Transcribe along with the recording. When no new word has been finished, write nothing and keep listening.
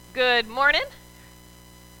Good morning,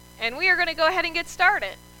 and we are going to go ahead and get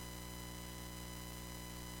started.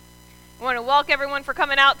 I want to welcome everyone for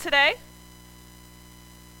coming out today.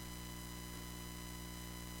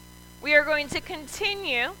 We are going to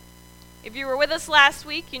continue. If you were with us last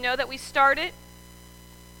week, you know that we started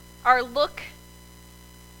our look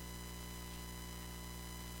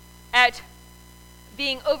at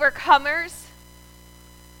being overcomers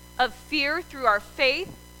of fear through our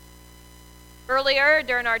faith. Earlier,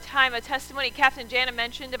 during our time of testimony, Captain Jana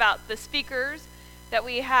mentioned about the speakers that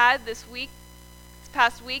we had this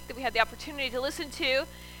past week, that we had the opportunity to listen to.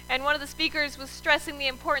 And one of the speakers was stressing the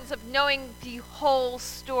importance of knowing the whole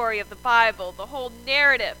story of the Bible, the whole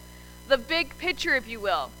narrative, the big picture, if you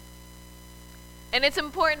will. And it's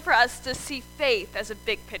important for us to see faith as a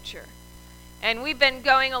big picture. And we've been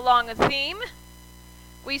going along a theme.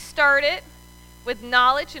 We started with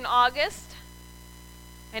knowledge in August,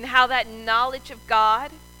 and how that knowledge of God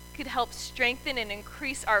could help strengthen and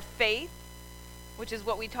increase our faith, which is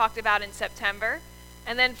what we talked about in September.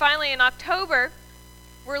 And then finally in October,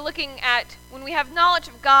 we're looking at when we have knowledge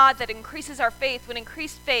of God that increases our faith. When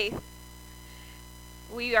increased faith,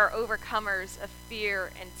 we are overcomers of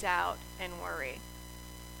fear and doubt and worry.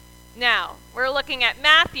 Now, we're looking at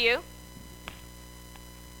Matthew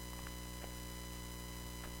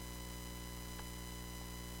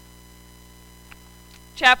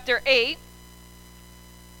chapter 8.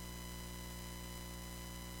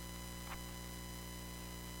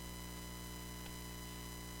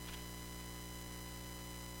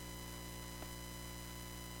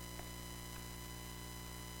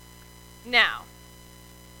 Now,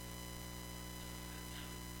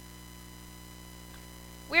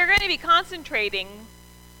 we are going to be concentrating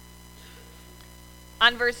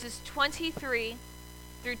on verses 23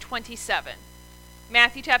 through 27.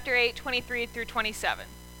 Matthew chapter 8, 23 through 27.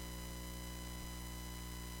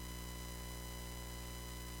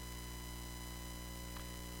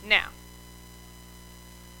 Now,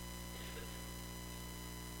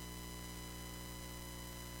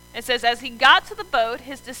 it says, as he got to the boat,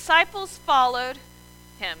 his disciples followed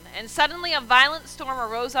him, and suddenly a violent storm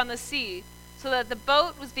arose on the sea, so that the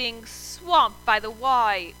boat was being swamped by the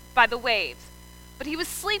waves. But he was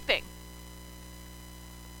sleeping.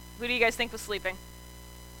 Who do you guys think was sleeping?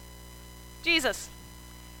 Jesus.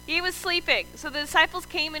 He was sleeping. So the disciples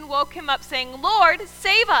came and woke him up, saying, Lord,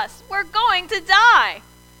 save us. We're going to die.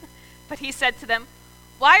 But he said to them,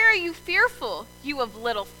 why are you fearful, you of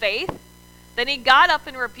little faith? Then he got up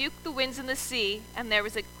and rebuked the winds and the sea, and there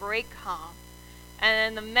was a great calm.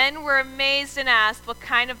 And the men were amazed and asked, what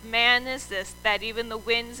kind of man is this, that even the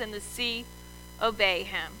winds and the sea obey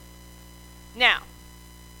him? Now,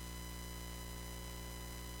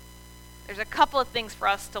 there's a couple of things for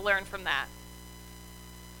us to learn from that.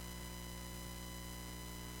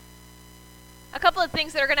 A couple of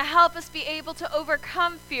things that are going to help us be able to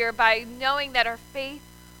overcome fear by knowing that our faith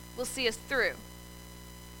will see us through.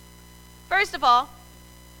 First of all,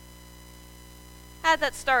 how did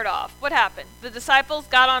that start off? What happened? The disciples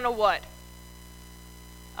got on a what?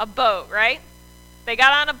 A boat, right? They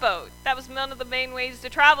got on a boat. That was one of the main ways to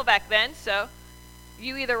travel back then. So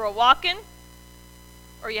you either were walking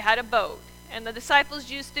or you had a boat. And the disciples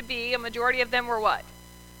used to be, a majority of them were what?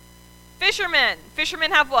 Fishermen.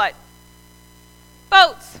 Fishermen have what?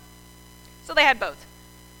 Boats. So they had boats.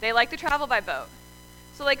 They liked to travel by boat.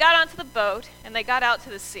 So they got onto the boat and they got out to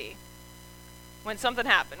the sea. When something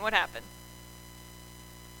happened, what happened?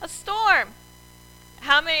 A storm.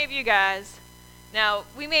 How many of you guys, now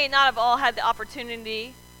we may not have all had the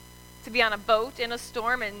opportunity to be on a boat in a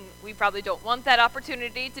storm, and we probably don't want that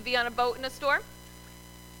opportunity to be on a boat in a storm.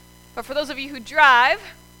 But for those of you who drive,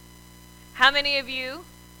 how many of you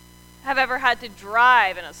have ever had to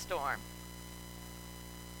drive in a storm?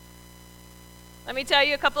 Let me tell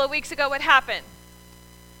you, a couple of weeks ago what happened.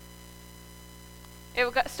 It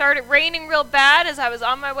started raining real bad as I was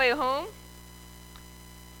on my way home,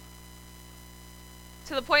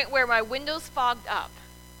 to the point where my windows fogged up.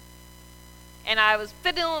 And I was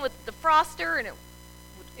fiddling with the defroster, and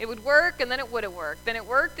it would work, and then it wouldn't work. Then it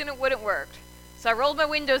worked, and it wouldn't work. So I rolled my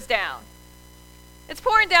windows down. It's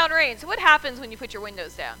pouring down rain, so what happens when you put your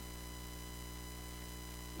windows down?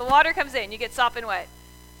 The water comes in, you get sopping wet.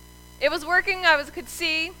 It was working, I could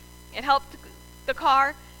see, it helped the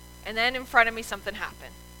car, and then in front of me something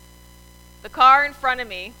happened. The car in front of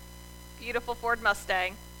me, beautiful Ford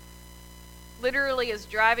Mustang, literally is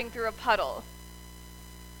driving through a puddle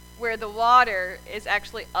where the water is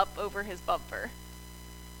actually up over his bumper.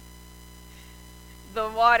 The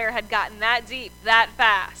water had gotten that deep, that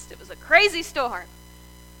fast. It was a crazy storm.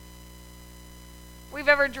 we've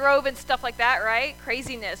ever drove and stuff like that, right?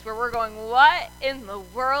 Craziness, where we're going, what in the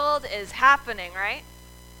world is happening, right?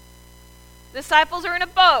 Disciples are in a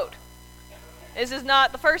boat. This is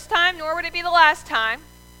not the first time, nor would it be the last time.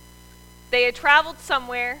 They had traveled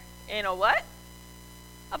somewhere in a what?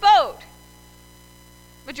 A boat.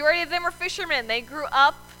 Majority of them were fishermen. They grew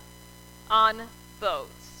up on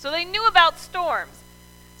boats. So they knew about storms.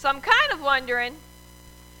 So I'm kind of wondering,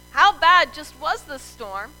 how bad just was this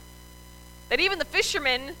storm that even the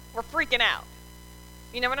fishermen were freaking out?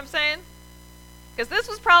 You know what I'm saying? Because this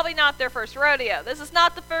was probably not their first rodeo. This is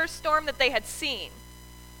not the first storm that they had seen.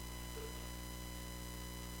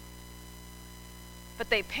 But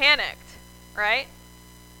they panicked, right?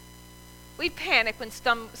 We panic when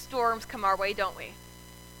storms come our way, don't we?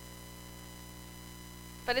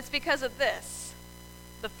 But it's because of this,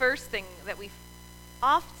 the first thing that we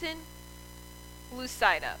often lose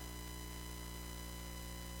sight of.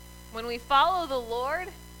 When we follow the Lord,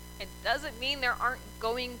 it doesn't mean there aren't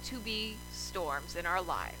going to be storms in our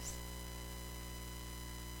lives.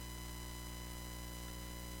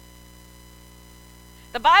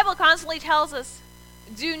 The Bible constantly tells us,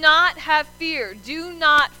 do not have fear. Do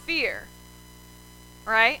not fear.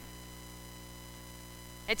 Right?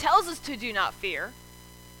 It tells us to do not fear.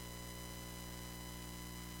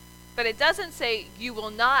 But it doesn't say you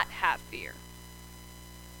will not have fear.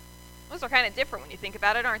 Those are kind of different when you think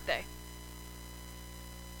about it, aren't they?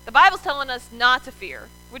 The Bible's telling us not to fear,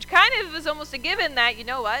 which kind of is almost a given that, you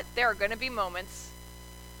know what, there are going to be moments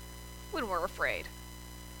when we're afraid.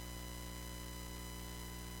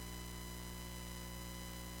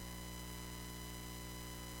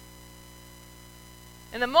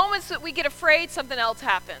 In the moments that we get afraid, something else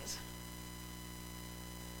happens.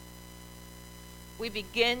 We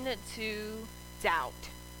begin to doubt.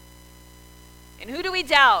 And who do we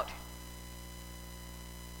doubt?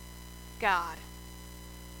 God.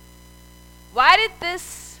 Why did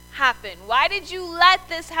this happen? Why did you let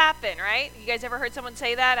this happen, right? You guys ever heard someone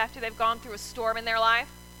say that after they've gone through a storm in their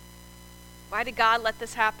life? Why did God let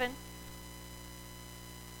this happen?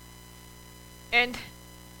 And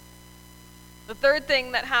the third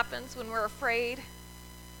thing that happens when we're afraid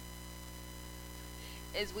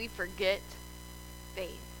is we forget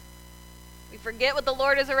faith. We forget what the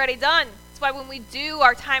Lord has already done. That's why when we do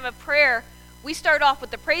our time of prayer, we start off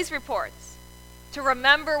with the praise reports to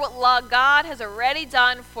remember what God has already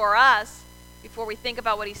done for us before we think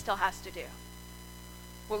about what he still has to do,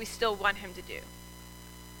 what we still want him to do.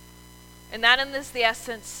 And that is the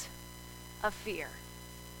essence of fear.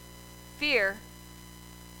 Fear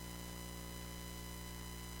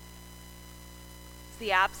is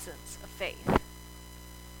the absence of faith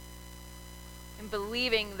and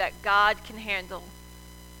believing that God can handle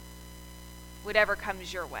whatever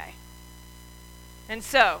comes your way. And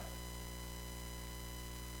so,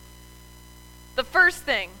 the first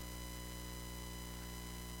thing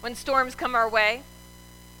when storms come our way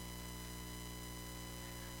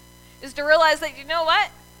is to realize that, you know what?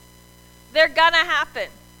 They're gonna happen.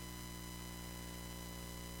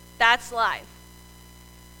 That's life.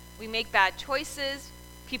 We make bad choices.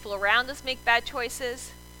 People around us make bad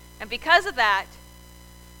choices. And because of that,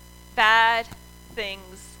 bad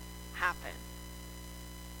things happen.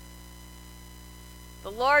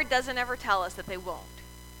 The Lord doesn't ever tell us that they won't.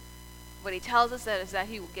 What he tells us is that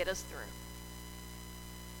he will get us through.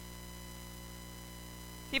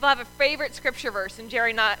 People have a favorite scripture verse in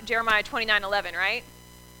Jeremiah 29:11, right?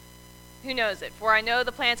 Who knows it? For I know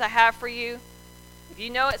the plans I have for you. If you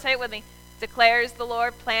know it, say it with me. Declares the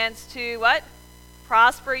Lord, plans to what?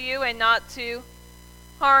 Prosper you and not to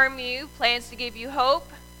harm you. Plans to give you hope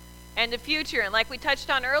and a future. And like we touched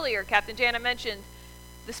on earlier, Captain Janet mentioned,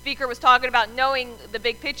 the speaker was talking about knowing the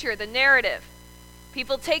big picture, the narrative.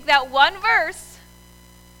 People take that one verse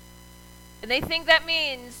and they think that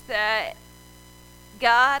means that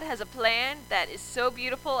God has a plan that is so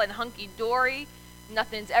beautiful and hunky-dory,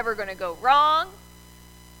 nothing's ever going to go wrong,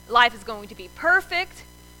 life is going to be perfect,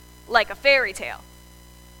 like a fairy tale.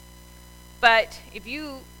 But if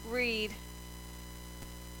you read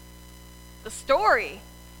the story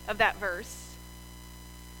of that verse,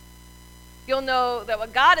 you'll know that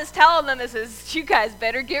what God is telling them is you guys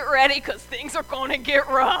better get ready because things are going to get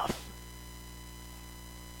rough.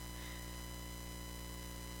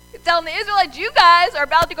 He's telling the Israelites, you guys are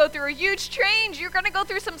about to go through a huge change. You're going to go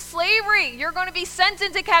through some slavery. You're going to be sent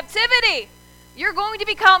into captivity. You're going to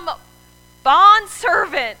become bond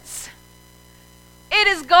servants. It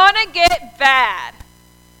is going to get bad.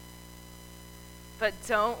 But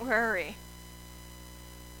don't worry,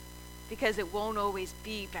 because it won't always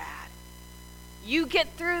be bad. You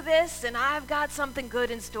get through this, and I've got something good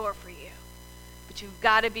in store for you. but you've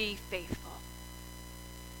got to be faithful.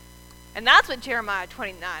 And that's what Jeremiah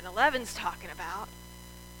 29:11 is talking about.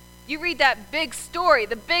 You read that big story,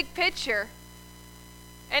 the big picture,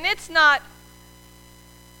 and it's not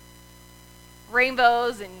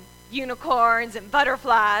rainbows and unicorns and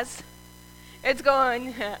butterflies. It's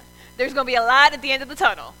going, there's going to be a light at the end of the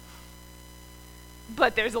tunnel.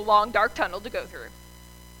 But there's a long, dark tunnel to go through.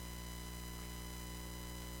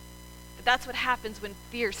 But that's what happens when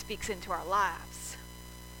fear speaks into our lives.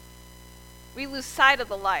 We lose sight of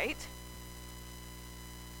the light.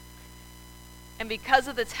 And because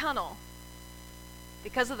of the tunnel,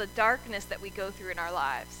 because of the darkness that we go through in our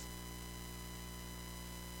lives,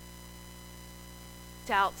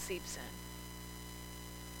 doubt seeps in.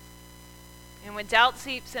 And when doubt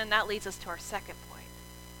seeps in, that leads us to our second point.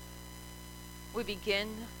 We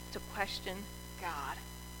begin to question God.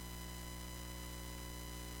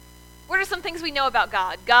 What are some things we know about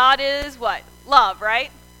God? God is what? Love,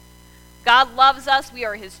 right? God loves us. We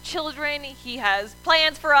are his children. He has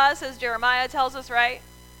plans for us, as Jeremiah tells us, right?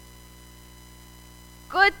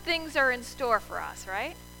 Good things are in store for us,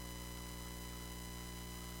 right?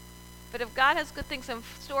 But if God has good things in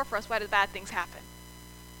store for us, why do bad things happen?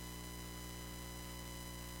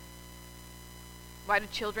 Why do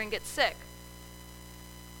children get sick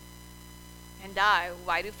and die?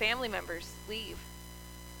 Why do family members leave?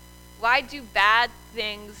 Why do bad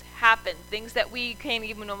things happen? Things that we can't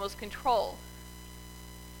even almost control.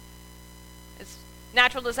 It's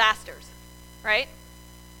natural disasters, right?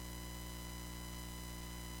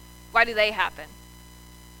 Why do they happen?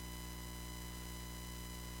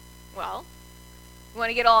 Well, you want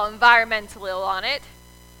to get all environmental on it.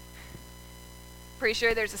 Pretty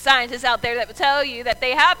sure there's a scientist out there that will tell you that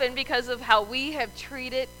they happen because of how we have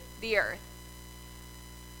treated the earth.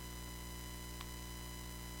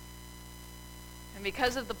 And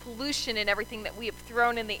because of the pollution and everything that we have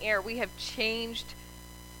thrown in the air, we have changed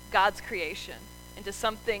God's creation into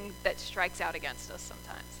something that strikes out against us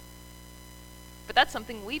sometimes. But that's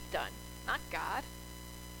something we've done, not God.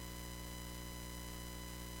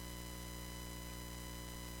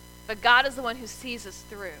 But God is the one who sees us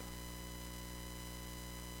through.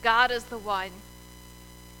 God is the one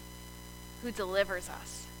who delivers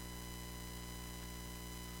us.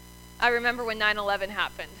 I remember when 9/11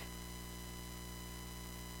 happened.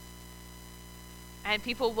 And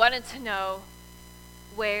people wanted to know,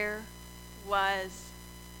 where was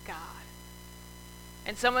God?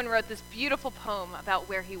 And someone wrote this beautiful poem about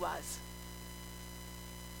where he was.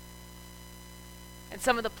 And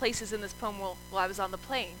some of the places in this poem, well, I was on the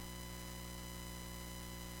plane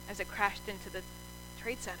as it crashed into the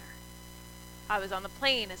Trade Center. I was on the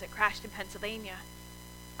plane as it crashed in Pennsylvania.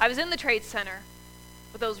 I was in the Trade Center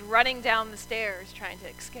with those running down the stairs trying to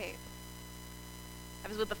escape. I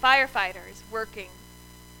was with the firefighters working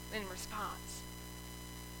in response.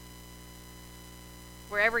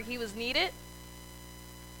 Wherever he was needed,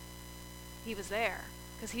 he was there,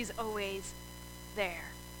 because he's always there.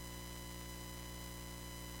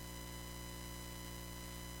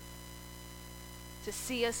 To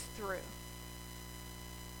see us through.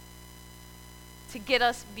 To get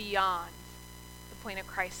us beyond the point of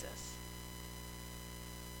crisis.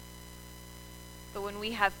 But when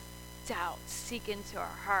we have doubt seek into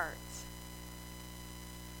our hearts,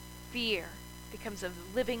 fear becomes a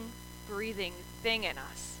living, breathing thing in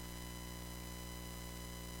us.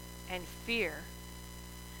 And fear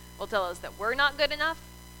will tell us that we're not good enough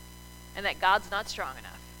and that God's not strong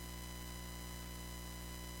enough.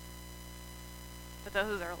 But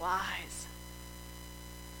those are lies.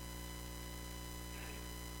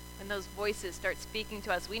 When those voices start speaking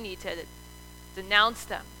to us, we need to denounce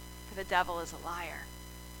them, for the devil is a liar.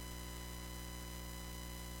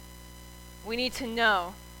 We need to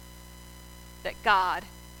know that God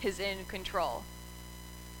is in control.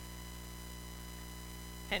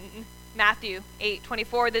 In Matthew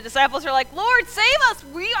 8:24, the disciples are like, "Lord, save us!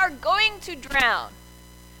 We are going to drown."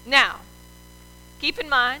 Now, keep in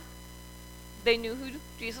mind, they knew who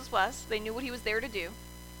Jesus was. They knew what he was there to do.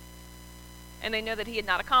 And they know that he had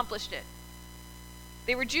not accomplished it.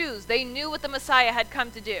 They were Jews. They knew what the Messiah had come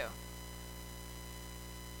to do.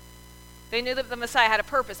 They knew that the Messiah had a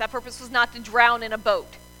purpose. That purpose was not to drown in a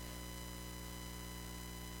boat.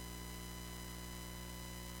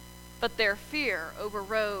 But their fear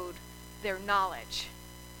overrode their knowledge.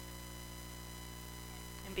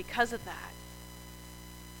 And because of that,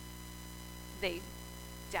 they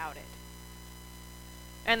doubted.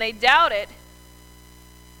 And they doubted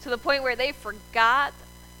to the point where they forgot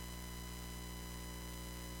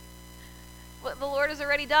what the Lord has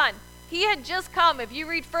already done. He had just come. If you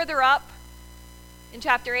read further up, in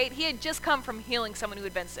chapter 8, he had just come from healing someone who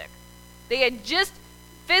had been sick. They had just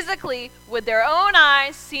physically, with their own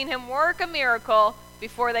eyes, seen him work a miracle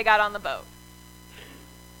before they got on the boat.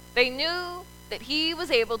 They knew that he was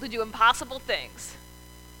able to do impossible things.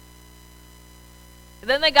 And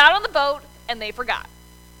then they got on the boat and they forgot.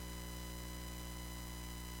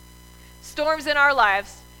 Storms in our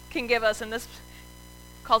lives can give us, and this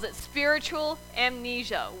calls it spiritual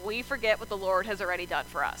amnesia. We forget what the Lord has already done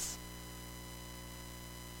for us.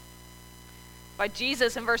 By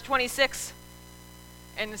Jesus in verse 26,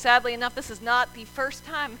 and sadly enough, this is not the first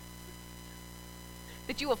time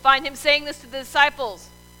that you will find him saying this to the disciples.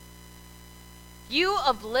 You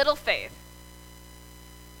of little faith.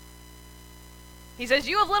 He says,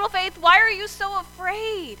 you of little faith, why are you so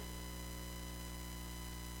afraid?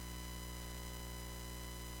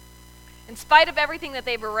 In spite of everything that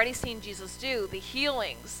they've already seen Jesus do, the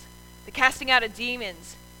healings, the casting out of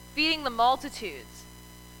demons, feeding the multitudes,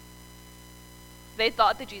 they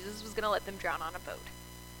thought that Jesus was going to let them drown on a boat.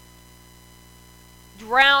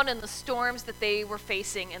 Drown in the storms that they were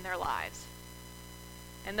facing in their lives.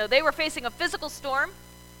 And though they were facing a physical storm,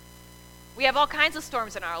 we have all kinds of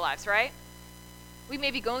storms in our lives, right? We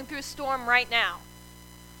may be going through a storm right now.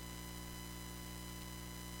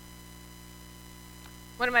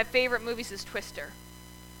 One of my favorite movies is Twister.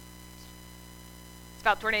 It's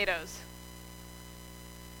about tornadoes.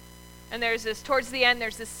 And towards the end,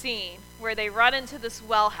 there's this scene where they run into this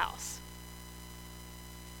well house.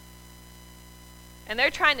 And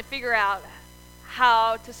they're trying to figure out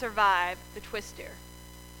how to survive the twister.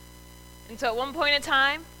 And so at one point in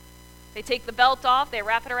time, they take the belt off, they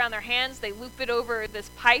wrap it around their hands, they loop it over this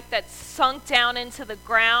pipe that's sunk down into the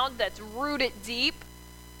ground, that's rooted deep.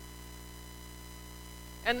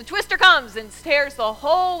 And the twister comes and tears the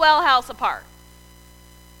whole well house apart.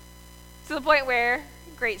 To the point where,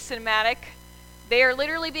 great cinematic, they are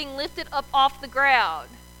literally being lifted up off the ground.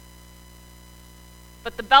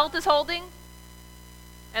 But the belt is holding,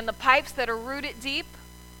 and the pipes that are rooted deep,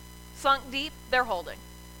 sunk deep, they're holding.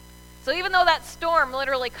 So even though that storm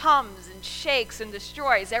literally comes and shakes and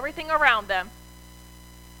destroys everything around them,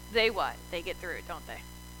 they what? They get through it, don't they?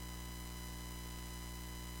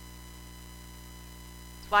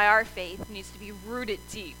 That's why our faith needs to be rooted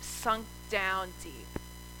deep, sunk down deep.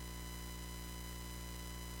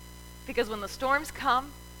 Because when the storms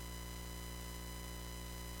come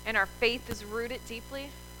and our faith is rooted deeply,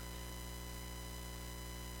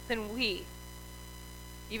 then we,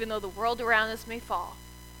 even though the world around us may fall,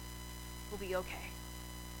 will be okay.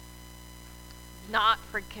 Not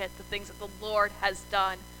forget the things that the Lord has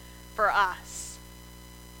done for us.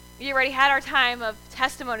 We already had our time of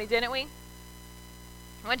testimony, didn't we?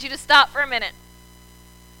 I want you to stop for a minute.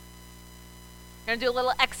 We're going to do a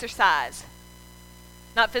little exercise.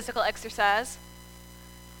 Not physical exercise,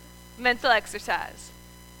 mental exercise.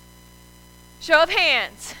 Show of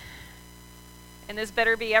hands. And this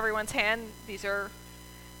better be everyone's hand. These are,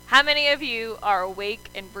 how many of you are awake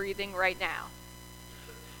and breathing right now?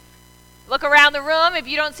 Look around the room. If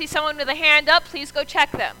you don't see someone with a hand up, please go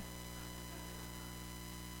check them.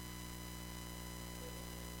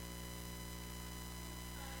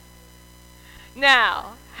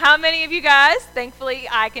 Now, how many of you guys, thankfully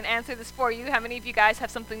I can answer this for you, how many of you guys have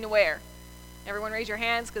something to wear? Everyone raise your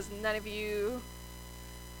hands because none of you,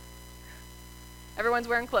 everyone's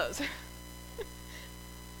wearing clothes.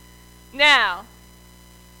 Now,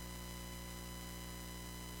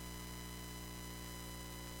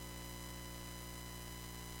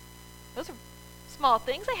 those are small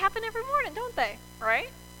things. They happen every morning, don't they? Right?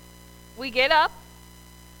 We get up.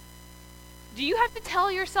 Do you have to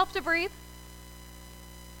tell yourself to breathe?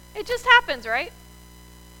 It just happens, right?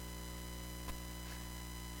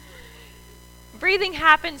 Breathing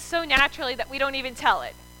happens so naturally that we don't even tell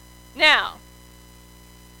it. Now,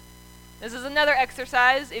 this is another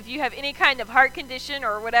exercise. If you have any kind of heart condition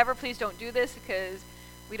or whatever, please don't do this because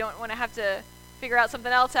we don't want to have to figure out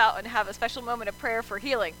something else out and have a special moment of prayer for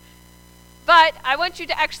healing. But I want you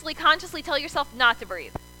to actually consciously tell yourself not to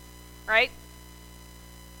breathe, right?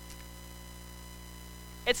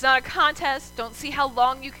 It's not a contest. Don't see how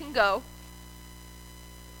long you can go.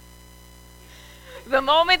 The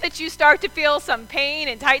moment that you start to feel some pain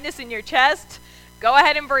and tightness in your chest, go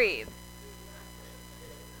ahead and breathe.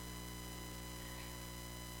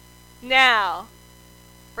 Now,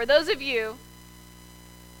 for those of you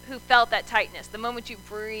who felt that tightness, the moment you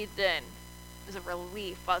breathed in, it was a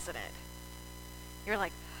relief, wasn't it? You're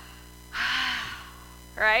like,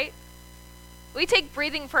 right? We take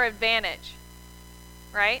breathing for advantage,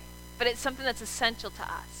 right? But it's something that's essential to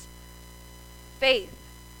us. Faith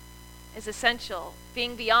is essential,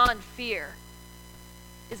 being beyond fear.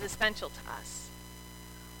 is essential to us.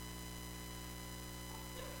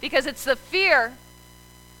 Because it's the fear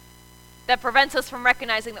that prevents us from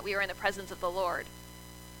recognizing that we are in the presence of the Lord.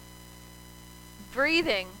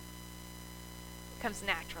 Breathing comes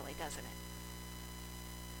naturally, doesn't it?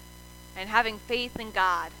 And having faith in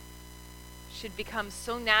God should become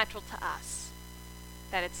so natural to us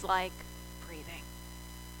that it's like breathing.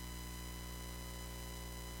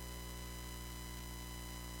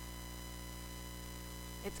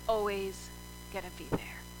 It's always going to be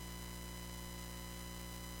there.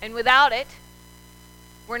 And without it,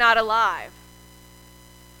 we're not alive.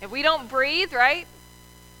 If we don't breathe, right?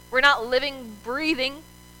 We're not living, breathing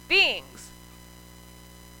beings.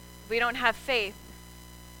 If we don't have faith,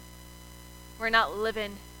 we're not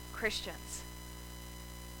living Christians.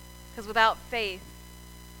 Because without faith,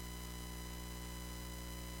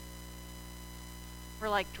 we're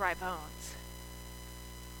like dry bones.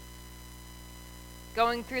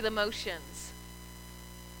 Going through the motions,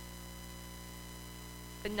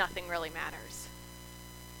 but nothing really matters.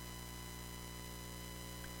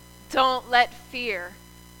 Don't let fear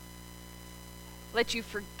let you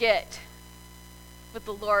forget what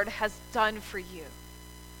the Lord has done for you,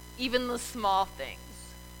 even the small things,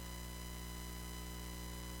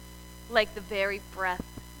 like the very breath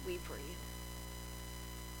we breathe.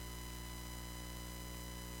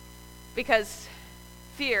 Because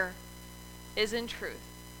fear is in truth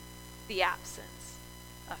the absence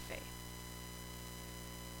of faith.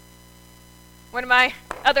 One of my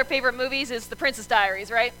other favorite movies is The Princess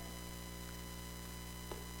Diaries, right?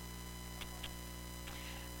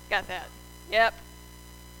 Got that? Yep.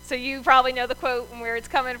 So you probably know the quote and where it's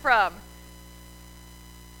coming from.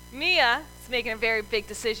 Mia is making a very big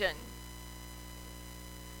decision.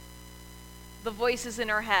 The voices in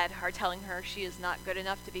her head are telling her she is not good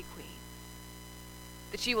enough to be queen,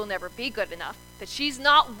 that she will never be good enough, that she's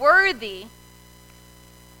not worthy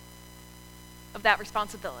of that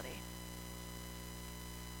responsibility.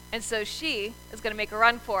 And so she is going to make a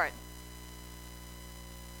run for it.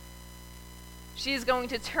 She is going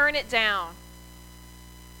to turn it down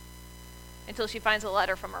until she finds a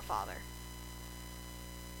letter from her father,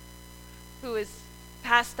 who is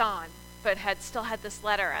passed on, but still had this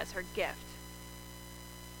letter as her gift.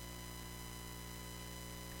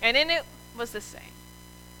 And in it was this saying: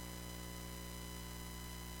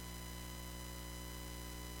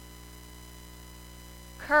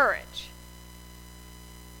 courage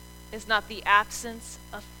is not the absence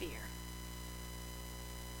of fear,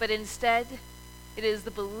 but instead it is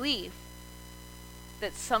the belief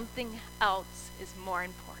that something else is more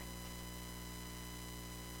important.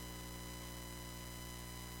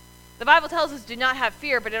 The Bible tells us do not have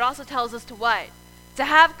fear, but it also tells us to what? To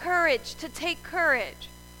have courage, to take courage.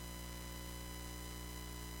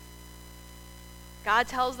 God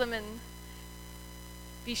tells them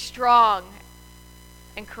be strong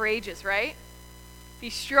and courageous, right? Be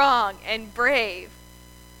strong and brave.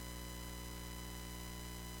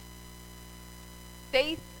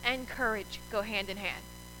 Faith and courage go hand in hand.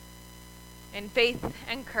 And faith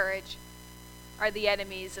and courage are the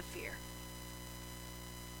enemies of fear.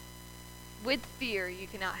 With fear, you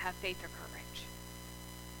cannot have faith or courage.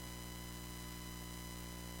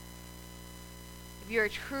 If you are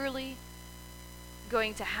truly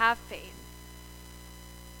going to have faith,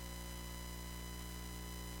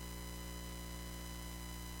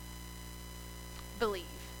 believe.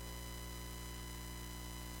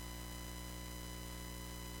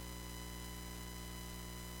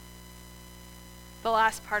 The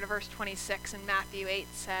last part of verse 26 in Matthew 8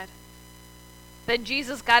 said, "Then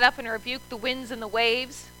Jesus got up and rebuked the winds and the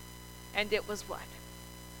waves, and it was what?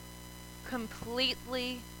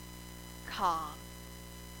 Completely calm."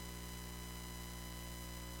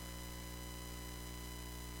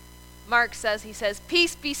 Mark says, he says,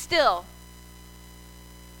 "Peace, be still."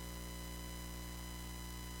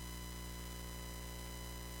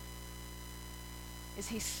 Is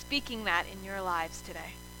he speaking that in your lives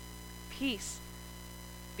today? Peace,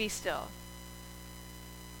 be still.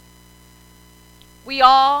 We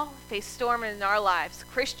all face storm in our lives,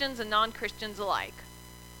 Christians and non-Christians alike.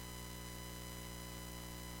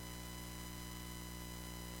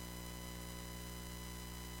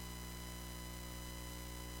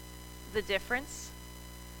 The difference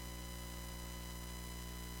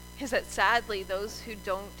is that sadly, those who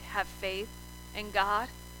don't have faith in God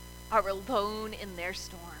are alone in their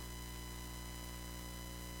storm.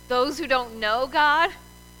 Those who don't know God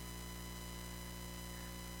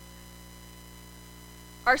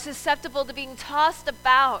are susceptible to being tossed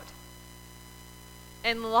about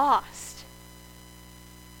and lost.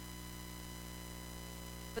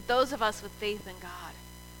 But those of us with faith in God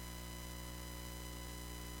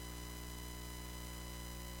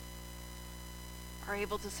are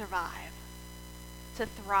able to survive, to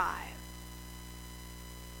thrive.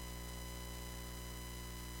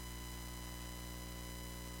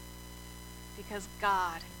 Because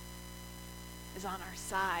God is on our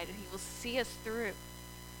side and he will see us through.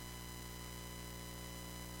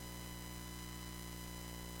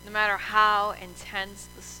 No matter how intense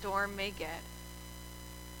the storm may get,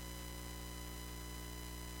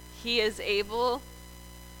 he is able,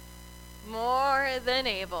 more than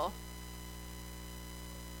able,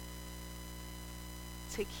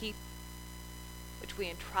 to keep which we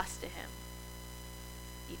entrust to him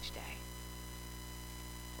each day.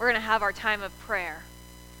 We're going to have our time of prayer.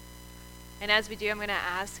 And as we do, I'm going to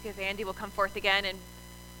ask if Andy will come forth again and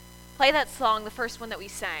play that song, the first one that we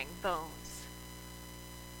sang, Bones.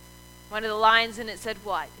 One of the lines in it said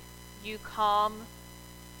what? You calm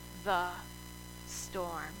the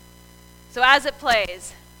storm. So as it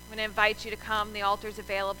plays, I'm going to invite you to come. The altar's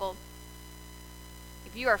available.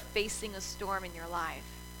 If you are facing a storm in your life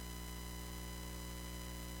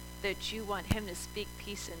that you want him to speak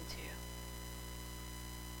peace into,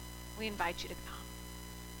 we invite you to come,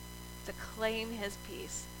 to claim his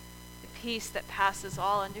peace, the peace that passes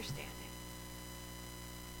all understanding.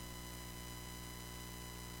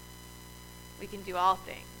 We can do all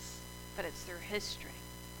things, but it's through his strength.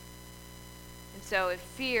 And so if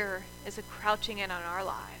fear is a crouching in on our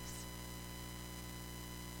lives,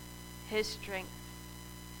 his strength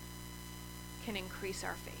can increase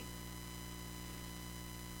our faith.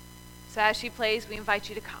 So as she plays, we invite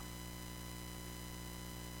you to come.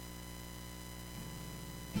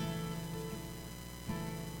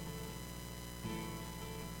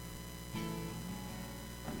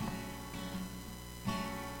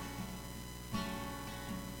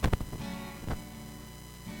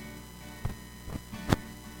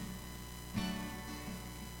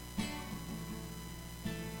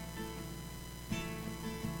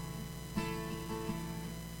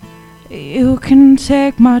 You can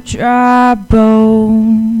take my dry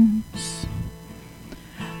bones,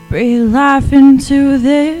 breathe life into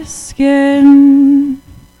this skin.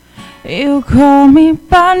 You call me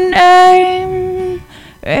by name,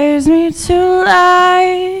 raise me to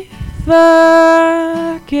life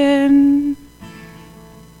again.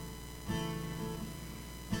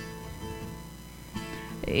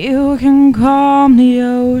 You can calm the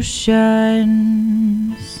oceans,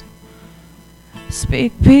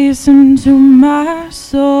 speak peace into my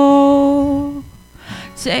soul.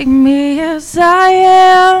 Take me as I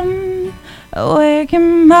am,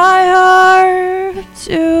 awaken my heart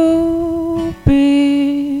to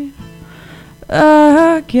be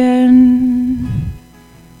again.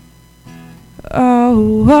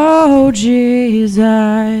 Oh, oh, Jesus.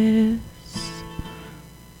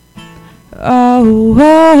 Oh,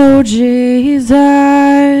 oh, Jesus.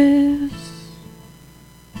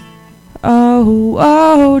 Oh,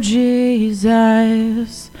 oh,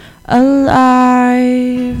 Jesus,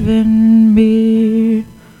 alive in me.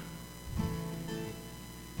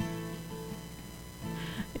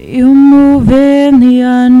 You move in the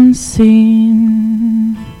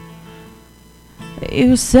unseen.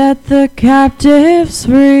 You set the captives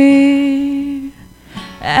free.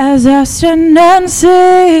 As I stand and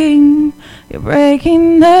sing, you're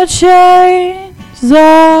breaking the chains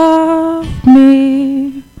off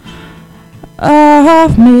me.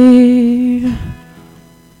 Of me.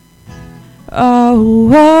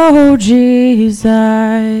 Oh, oh, Jesus.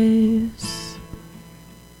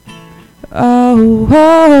 Oh,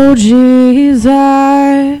 oh, Jesus.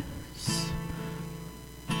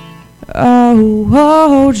 Oh,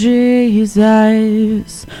 oh,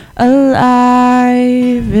 Jesus,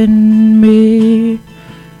 alive in me.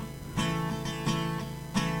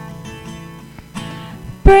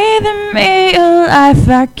 Breathe in me a life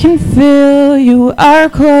I can feel. You are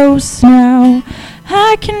close now.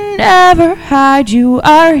 I can never hide. You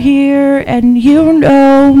are here and you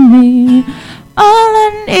know me. All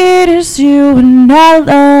I need is you, and I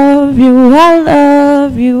love you. I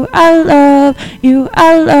love you. I love you.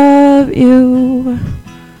 I love you.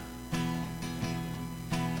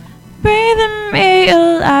 Breathe in me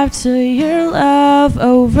alive till your love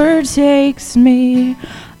overtakes me.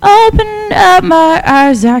 Open up my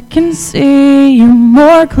eyes, I can see you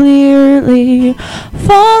more clearly.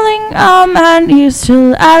 Falling on my knees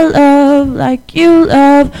till I love like you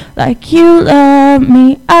love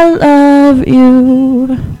me. I love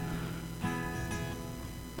you.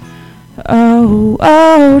 Oh,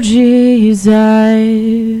 oh, Jesus.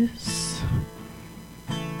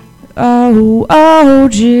 Oh, oh,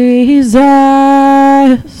 Jesus.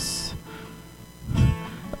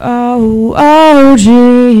 Oh, oh,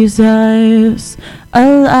 Jesus,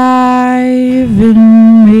 alive alive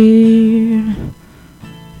in me.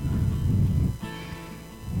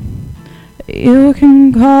 You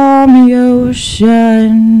can call me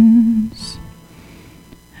oceans,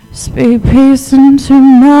 speak peace into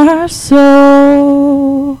my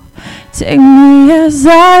soul. Take me as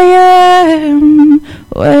I am,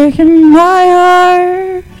 waken my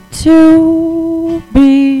heart to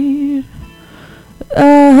beat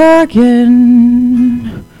again.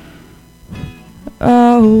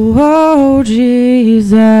 Oh, oh,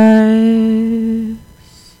 Jesus.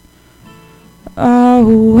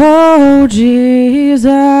 Oh, oh,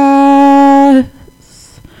 Jesus.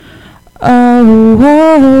 Oh,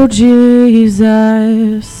 oh,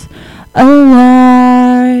 Jesus.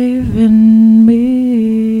 Alive in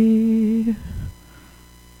me.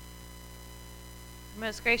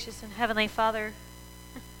 Most gracious and heavenly Father,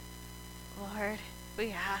 Lord,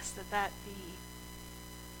 we ask that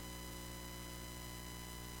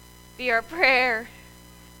be our prayer,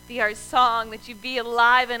 be our song, that you be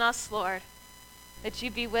alive in us, Lord, that you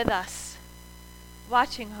be with us,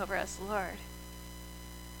 watching over us, Lord,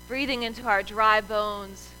 breathing into our dry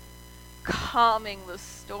bones, calming the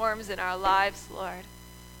storms in our lives, Lord,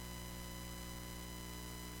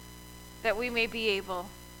 that we may be able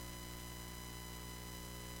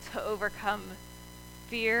to overcome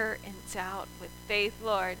fear and doubt with faith,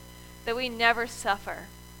 Lord, that we never suffer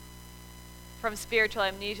from spiritual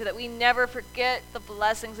amnesia, that we never forget the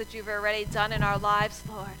blessings that you've already done in our lives,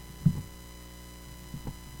 Lord.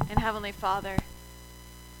 And Heavenly Father,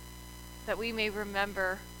 that we may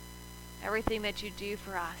remember everything that you do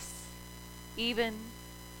for us, even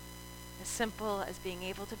as simple as being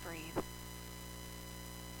able to breathe.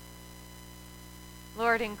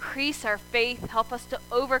 Lord, increase our faith. Help us to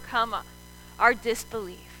overcome our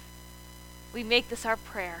disbelief. We make this our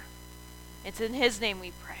prayer. It's in his name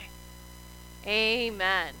we pray.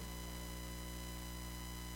 Amen.